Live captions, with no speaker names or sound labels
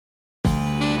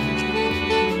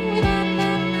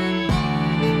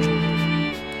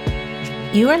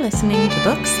You are listening to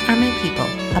Books Are My People,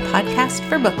 a podcast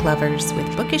for book lovers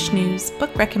with bookish news,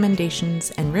 book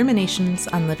recommendations, and ruminations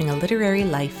on living a literary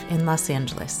life in Los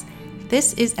Angeles.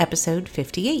 This is episode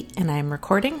 58, and I am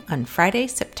recording on Friday,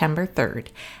 September 3rd.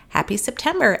 Happy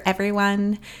September,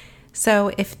 everyone!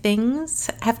 So if things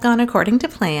have gone according to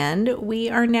plan, we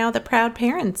are now the proud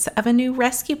parents of a new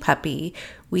rescue puppy.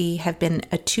 We have been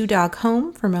a two-dog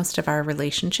home for most of our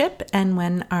relationship, and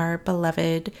when our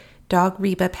beloved dog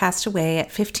Reba passed away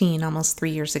at 15 almost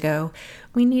 3 years ago,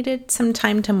 we needed some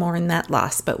time to mourn that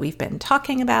loss, but we've been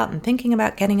talking about and thinking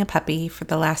about getting a puppy for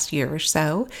the last year or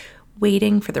so,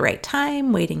 waiting for the right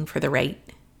time, waiting for the right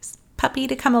puppy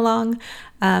to come along.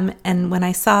 And when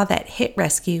I saw that Hit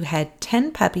Rescue had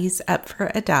 10 puppies up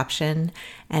for adoption,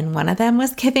 and one of them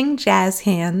was giving jazz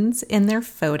hands in their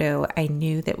photo, I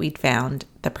knew that we'd found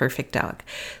the perfect dog.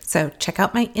 So check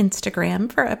out my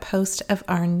Instagram for a post of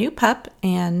our new pup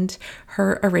and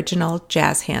her original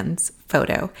jazz hands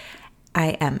photo.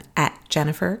 I am at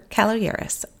Jennifer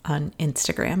Caloyeris on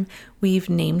Instagram. We've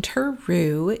named her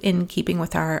Rue in keeping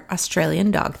with our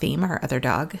Australian dog theme. Our other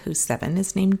dog, who's 7,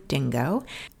 is named Dingo.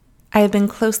 I have been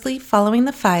closely following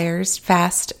the fires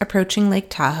fast approaching Lake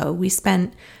Tahoe. We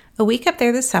spent a week up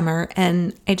there this summer,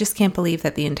 and I just can't believe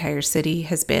that the entire city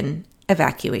has been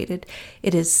evacuated.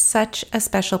 It is such a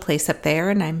special place up there,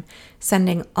 and I'm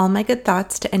sending all my good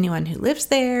thoughts to anyone who lives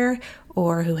there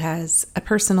or who has a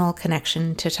personal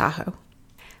connection to Tahoe.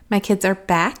 My kids are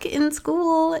back in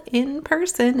school in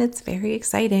person. It's very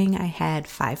exciting. I had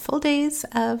 5 full days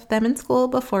of them in school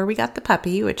before we got the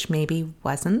puppy, which maybe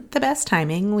wasn't the best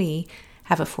timing. We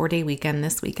have a 4-day weekend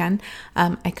this weekend.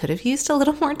 I could have used a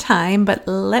little more time, but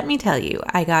let me tell you,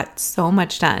 I got so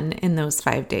much done in those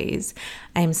 5 days.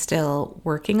 I'm still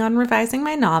working on revising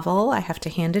my novel. I have to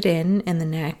hand it in the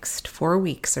next 4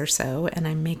 weeks or so, and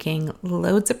I'm making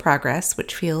loads of progress,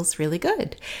 which feels really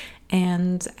good.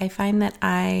 And I find that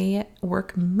I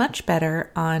work much better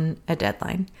on a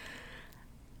deadline.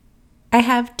 I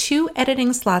have 2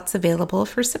 editing slots available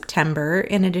for September.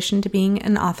 In addition to being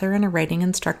an author and a writing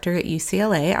instructor at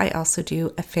UCLA, I also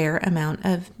do a fair amount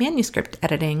of manuscript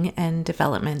editing and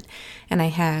development. And I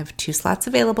have 2 slots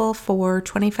available for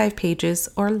 25 pages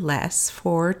or less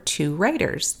for 2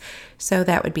 writers. So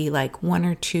that would be like 1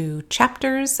 or 2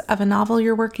 chapters of a novel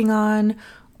you're working on,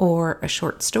 or a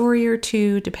short story or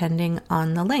 2, depending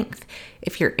on the length.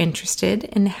 If you're interested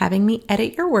in having me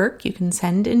edit your work, you can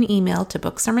send an email to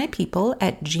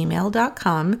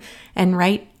booksareMyPeople@gmail.com and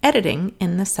write editing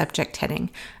in the subject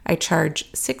heading. I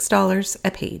charge $6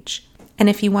 a page. And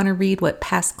if you want to read what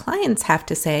past clients have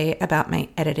to say about my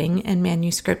editing and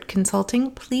manuscript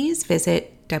consulting, please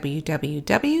visit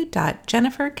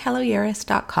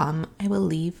www.jennifercaloyeris.com. I will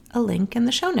leave a link in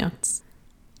the show notes.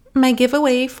 My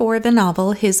giveaway for the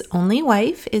novel His Only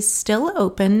Wife is still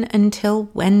open until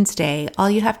Wednesday. All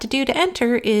you have to do to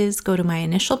enter is go to my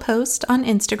initial post on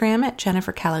Instagram at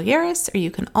Jennifer Caloyeris, or you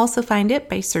can also find it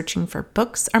by searching for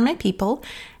Books Are My People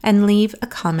and leave a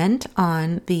comment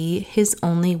on the His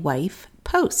Only Wife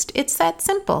post. It's that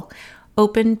simple.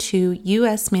 Open to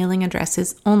U.S. mailing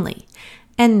addresses only.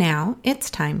 And now it's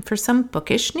time for some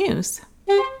bookish news.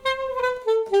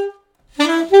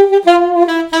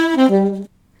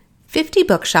 50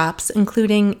 bookshops,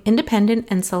 including independent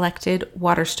and selected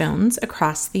Waterstones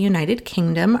across the United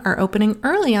Kingdom, are opening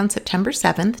early on September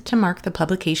 7th to mark the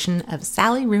publication of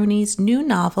Sally Rooney's new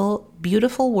novel,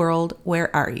 Beautiful World,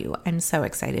 Where Are You? I'm so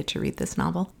excited to read this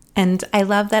novel. And I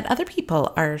love that other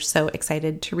people are so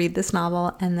excited to read this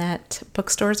novel and that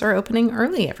bookstores are opening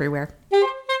early everywhere.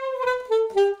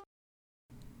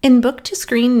 In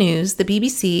book-to-screen news, the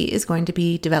BBC is going to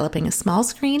be developing a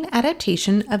small-screen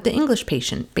adaptation of The English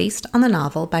Patient based on the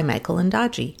novel by Michael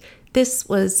Ondaatje. This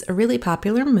was a really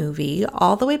popular movie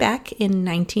all the way back in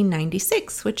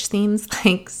 1996, which seems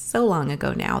like so long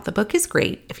ago now. The book is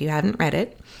great if you haven't read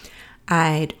it.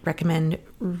 I'd recommend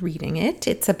reading it.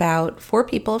 It's about 4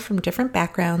 people from different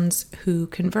backgrounds who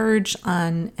converge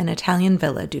on an Italian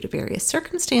villa due to various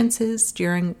circumstances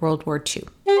during World War II.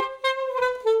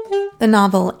 The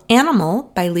novel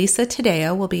Animal by Lisa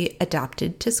Taddeo will be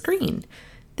adapted to screen.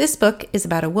 This book is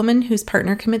about a woman whose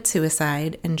partner commits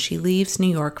suicide, and she leaves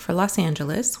New York for Los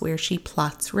Angeles, where she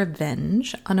plots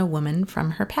revenge on a woman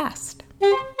from her past.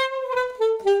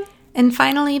 And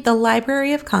finally, the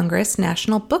Library of Congress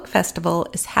National Book Festival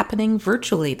is happening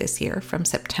virtually this year from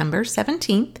September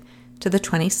 17th to the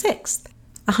 26th.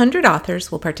 100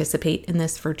 authors will participate in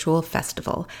this virtual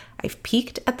festival. I've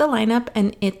peeked at the lineup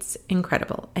and it's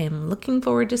incredible. I am looking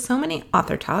forward to so many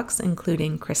author talks,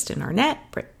 including Kristen Arnett,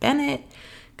 Britt Bennett,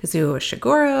 Kazuo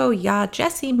Ishiguro, Ya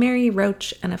Jessie, Mary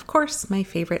Roach, and of course, my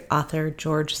favorite author,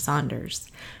 George Saunders.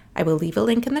 I will leave a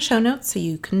link in the show notes so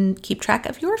you can keep track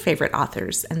of your favorite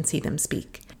authors and see them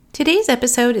speak. Today's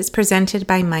episode is presented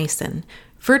by Meissen.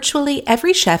 Virtually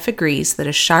every chef agrees that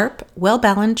a sharp,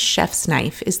 well-balanced chef's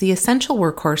knife is the essential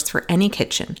workhorse for any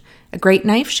kitchen. A great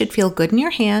knife should feel good in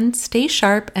your hand, stay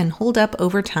sharp, and hold up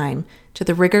over time to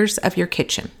the rigors of your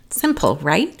kitchen. Simple,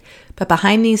 right? But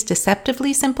behind these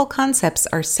deceptively simple concepts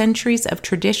are centuries of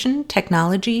tradition,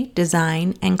 technology,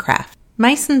 design, and craft.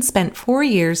 Meissen spent 4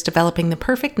 years developing the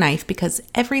perfect knife because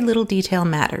every little detail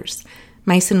matters.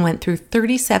 Meissen went through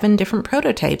 37 different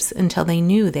prototypes until they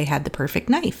knew they had the perfect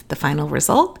knife. The final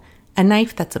result? A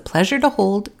knife that's a pleasure to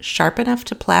hold, sharp enough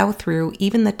to plow through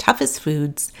even the toughest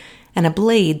foods, and a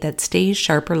blade that stays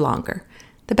sharper longer.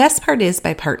 The best part is,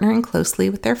 by partnering closely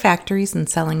with their factories and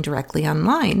selling directly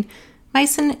online,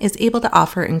 Meissen is able to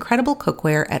offer incredible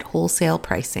cookware at wholesale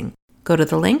pricing. Go to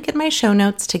the link in my show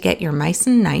notes to get your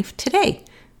Meissen knife today.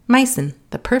 Meissen,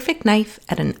 the perfect knife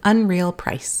at an unreal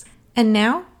price. And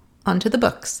now, onto the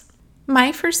books.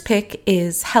 My first pick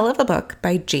is Hell of a Book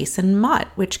by Jason Mott,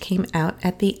 which came out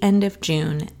at the end of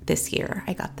June this year.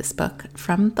 I got this book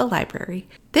from the library.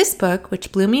 This book,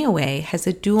 which blew me away, has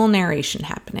a dual narration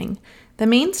happening. The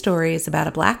main story is about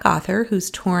a Black author who's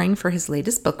touring for his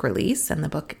latest book release, and the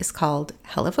book is called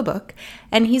Hell of a Book,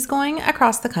 and he's going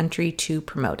across the country to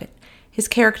promote it. His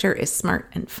character is smart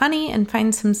and funny and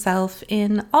finds himself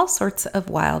in all sorts of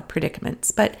wild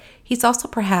predicaments, but he's also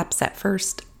perhaps at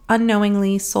first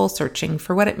unknowingly soul-searching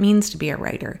for what it means to be a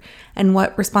writer and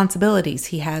what responsibilities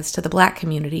he has to the Black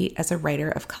community as a writer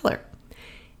of color.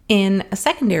 In a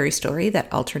secondary story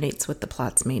that alternates with the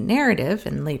plot's main narrative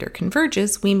and later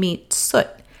converges, we meet Soot,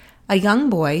 a young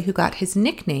boy who got his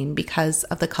nickname because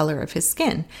of the color of his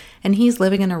skin, and he's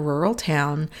living in a rural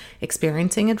town,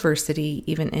 experiencing adversity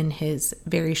even in his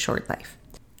very short life.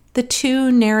 The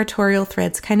two narratorial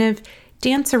threads kind of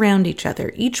dance around each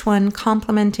other, each one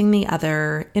complementing the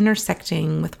other,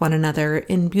 intersecting with one another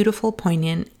in beautiful,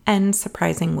 poignant, and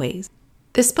surprising ways.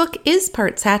 This book is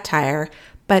part satire,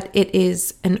 but it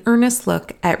is an earnest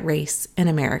look at race in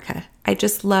America. I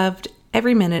just loved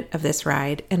every minute of this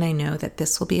ride, and I know that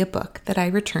this will be a book that I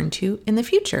return to in the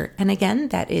future. And again,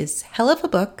 that is Hell of a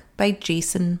Book by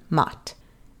Jason Mott.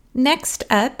 Next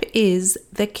up is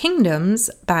The Kingdoms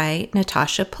by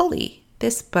Natasha Pulley.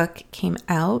 This book came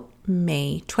out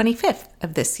May 25th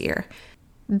of this year.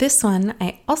 This one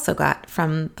I also got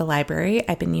from the library.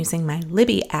 I've been using my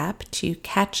Libby app to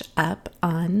catch up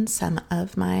on some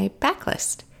of my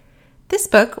backlist. This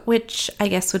book, which I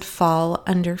guess would fall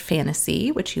under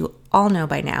fantasy, which you all know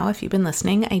by now if you've been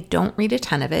listening, I don't read a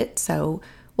ton of it, so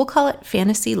we'll call it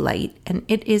Fantasy Light, and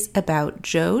it is about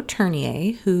Joe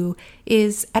Tournier, who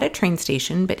is at a train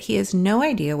station, but he has no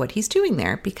idea what he's doing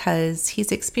there because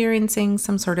he's experiencing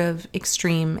some sort of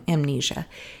extreme amnesia.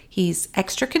 He's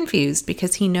extra confused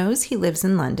because he knows he lives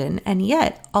in London, and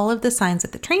yet all of the signs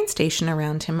at the train station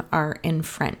around him are in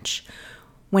French.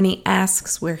 When he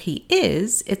asks where he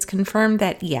is, it's confirmed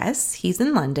that yes, he's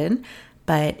in London,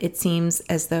 but it seems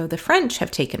as though the French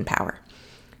have taken power.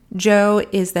 Joe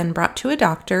is then brought to a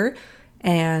doctor,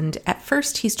 and at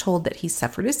first he's told that he's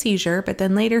suffered a seizure, but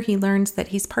then later he learns that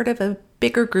he's part of a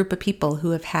bigger group of people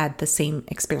who have had the same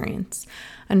experience.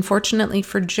 Unfortunately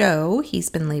for Joe, he's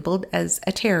been labeled as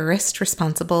a terrorist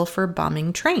responsible for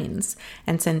bombing trains,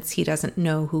 and since he doesn't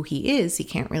know who he is, he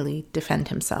can't really defend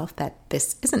himself that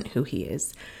this isn't who he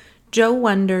is. Joe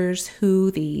wonders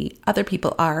who the other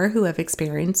people are who have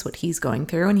experienced what he's going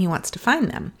through, and he wants to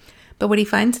find them. But what he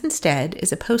finds instead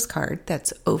is a postcard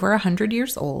that's over 100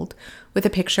 years old with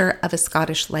a picture of a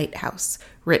Scottish lighthouse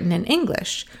written in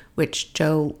English, which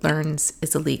Joe learns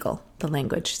is illegal. The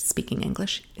language, speaking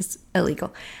English, is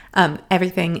illegal.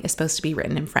 Everything is supposed to be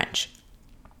written in French.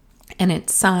 And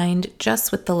it's signed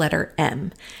just with the letter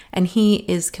M. And he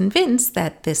is convinced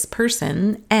that this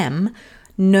person, M,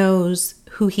 knows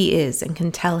who he is and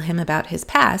can tell him about his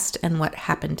past and what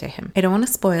happened to him. I don't want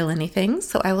to spoil anything,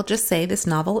 so I will just say this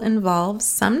novel involves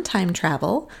some time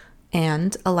travel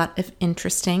and a lot of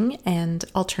interesting and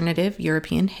alternative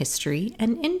European history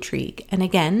and intrigue. And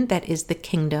again, that is The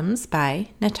Kingdoms by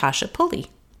Natasha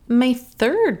Pulley. My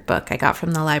third book I got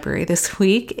from the library this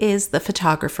week is The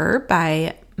Photographer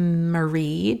by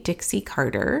Marie Dixie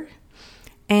Carter.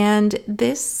 And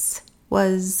this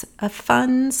was a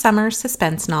fun summer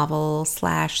suspense novel /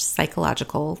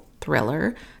 psychological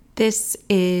thriller. This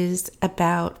is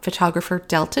about photographer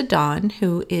Delta Dawn,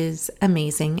 who is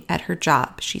amazing at her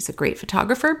job. She's a great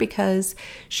photographer because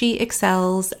she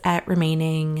excels at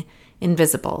remaining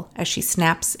invisible as she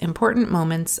snaps important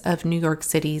moments of New York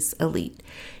City's elite.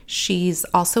 She's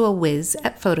also a whiz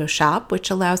at Photoshop, which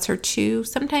allows her to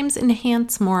sometimes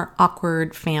enhance more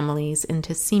awkward families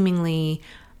into seemingly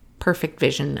perfect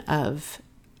vision of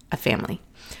a family,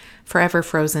 forever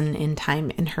frozen in time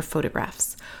in her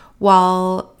photographs.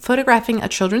 While photographing a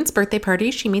children's birthday party,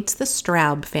 she meets the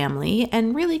Straub family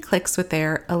and really clicks with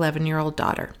their 11-year-old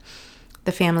daughter.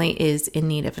 The family is in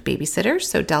need of a babysitter,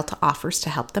 so Delta offers to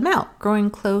help them out, growing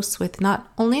close with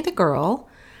not only the girl,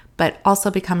 but also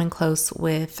becoming close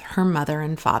with her mother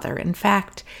and father. In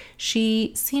fact,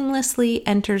 she seamlessly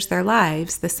enters their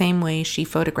lives the same way she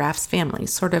photographs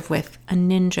families, sort of with a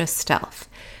ninja stealth.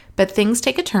 But things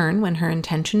take a turn when her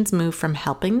intentions move from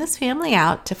helping this family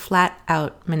out to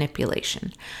flat-out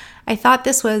manipulation. I thought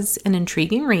this was an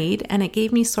intriguing read, and it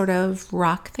gave me sort of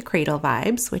Rock the Cradle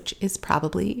vibes, which is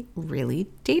probably really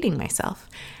dating myself.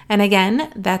 And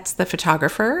again, that's The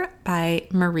Photographer by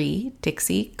Marie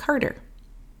Dixie Carter.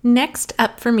 Next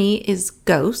up for me is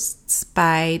Ghosts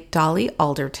by Dolly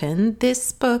Alderton.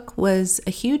 This book was a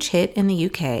huge hit in the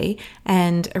UK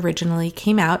and originally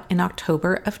came out in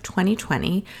October of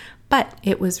 2020, but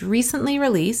it was recently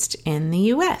released in the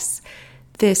US.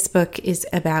 This book is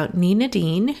about Nina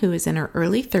Dean, who is in her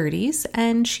early 30s,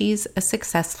 and she's a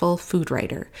successful food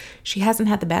writer. She hasn't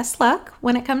had the best luck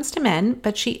when it comes to men,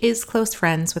 but she is close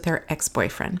friends with her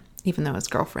ex-boyfriend, even though his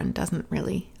girlfriend doesn't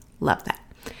really love that.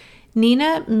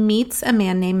 Nina meets a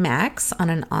man named Max on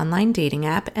an online dating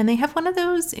app, and they have one of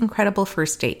those incredible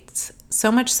first dates,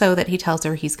 so much so that he tells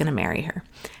her he's going to marry her.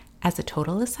 As a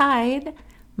total aside,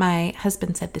 my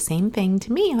husband said the same thing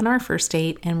to me on our first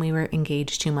date, and we were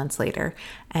engaged 2 months later,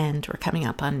 and we're coming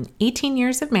up on 18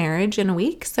 years of marriage in a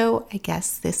week, so I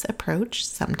guess this approach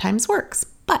sometimes works,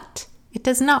 but it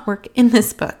does not work in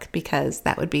this book because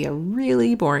that would be a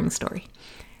really boring story.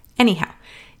 Anyhow,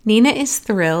 Nina is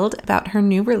thrilled about her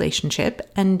new relationship,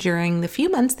 and during the few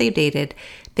months they've dated,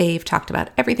 they've talked about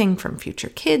everything from future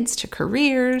kids to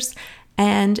careers,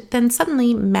 and then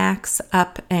suddenly Max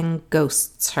up and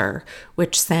ghosts her,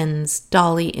 which sends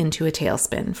Dolly into a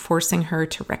tailspin, forcing her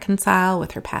to reconcile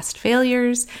with her past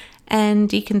failures and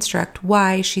deconstruct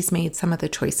why she's made some of the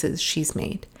choices she's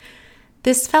made.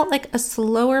 This felt like a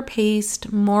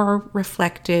slower-paced, more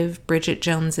reflective Bridget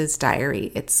Jones's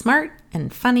Diary. It's smart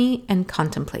and funny and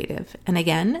contemplative. And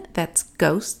again, that's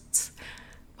Ghosts.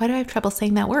 Why do I have trouble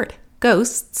saying that word?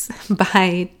 Ghosts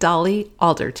by Dolly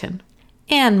Alderton.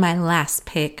 And my last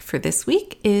pick for this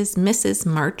week is Mrs.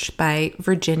 March by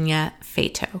Virginia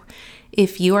Fato.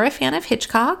 If you are a fan of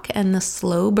Hitchcock and the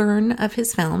slow burn of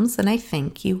his films, then I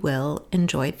think you will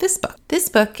enjoy this book. This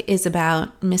book is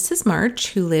about Mrs.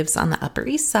 March, who lives on the Upper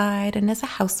East Side and is a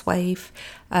housewife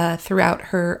throughout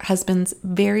her husband's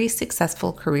very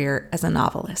successful career as a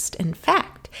novelist. In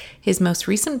fact, his most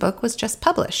recent book was just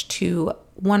published to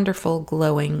wonderful,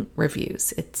 glowing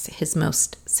reviews. It's his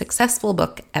most successful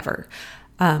book ever.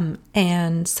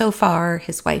 And so far,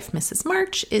 his wife, Mrs.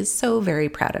 March, is so very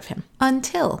proud of him.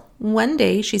 Until one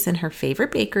day she's in her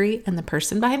favorite bakery and the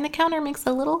person behind the counter makes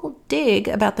a little dig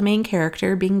about the main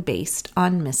character being based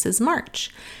on Mrs. March.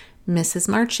 Mrs.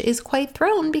 March is quite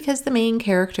thrown because the main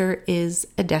character is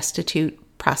a destitute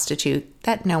prostitute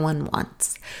that no one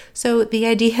wants. So the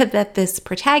idea that this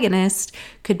protagonist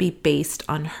could be based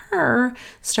on her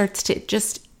starts to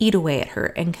just eat away at her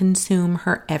and consume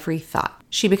her every thought.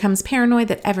 She becomes paranoid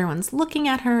that everyone's looking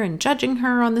at her and judging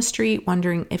her on the street,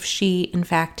 wondering if she, in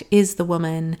fact, is the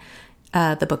woman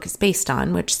the book is based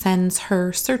on, which sends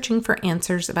her searching for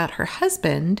answers about her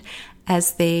husband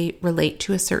as they relate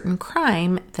to a certain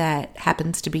crime that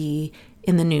happens to be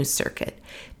in the news circuit.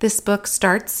 This book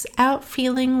starts out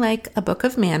feeling like a book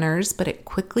of manners, but it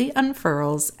quickly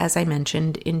unfurls, as I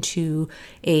mentioned, into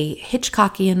a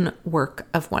Hitchcockian work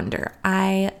of wonder.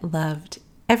 I loved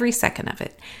every second of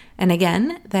it. And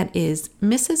again, that is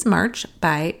Mrs. March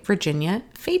by Virginia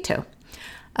Fato.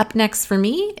 Up next for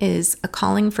me is A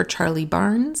Calling for Charlie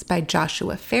Barnes by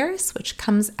Joshua Ferris, which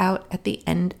comes out at the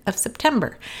end of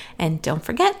September. And don't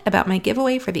forget about my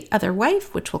giveaway for The Other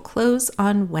Wife, which will close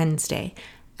on Wednesday.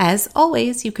 As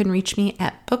always, you can reach me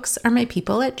at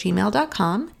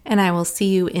booksareMyPeople@gmail.com, and I will see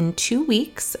you in 2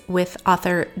 weeks with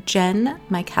author Jen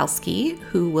Michalski,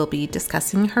 who will be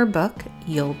discussing her book,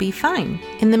 You'll Be Fine.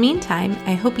 In the meantime,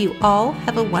 I hope you all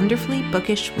have a wonderfully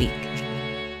bookish week.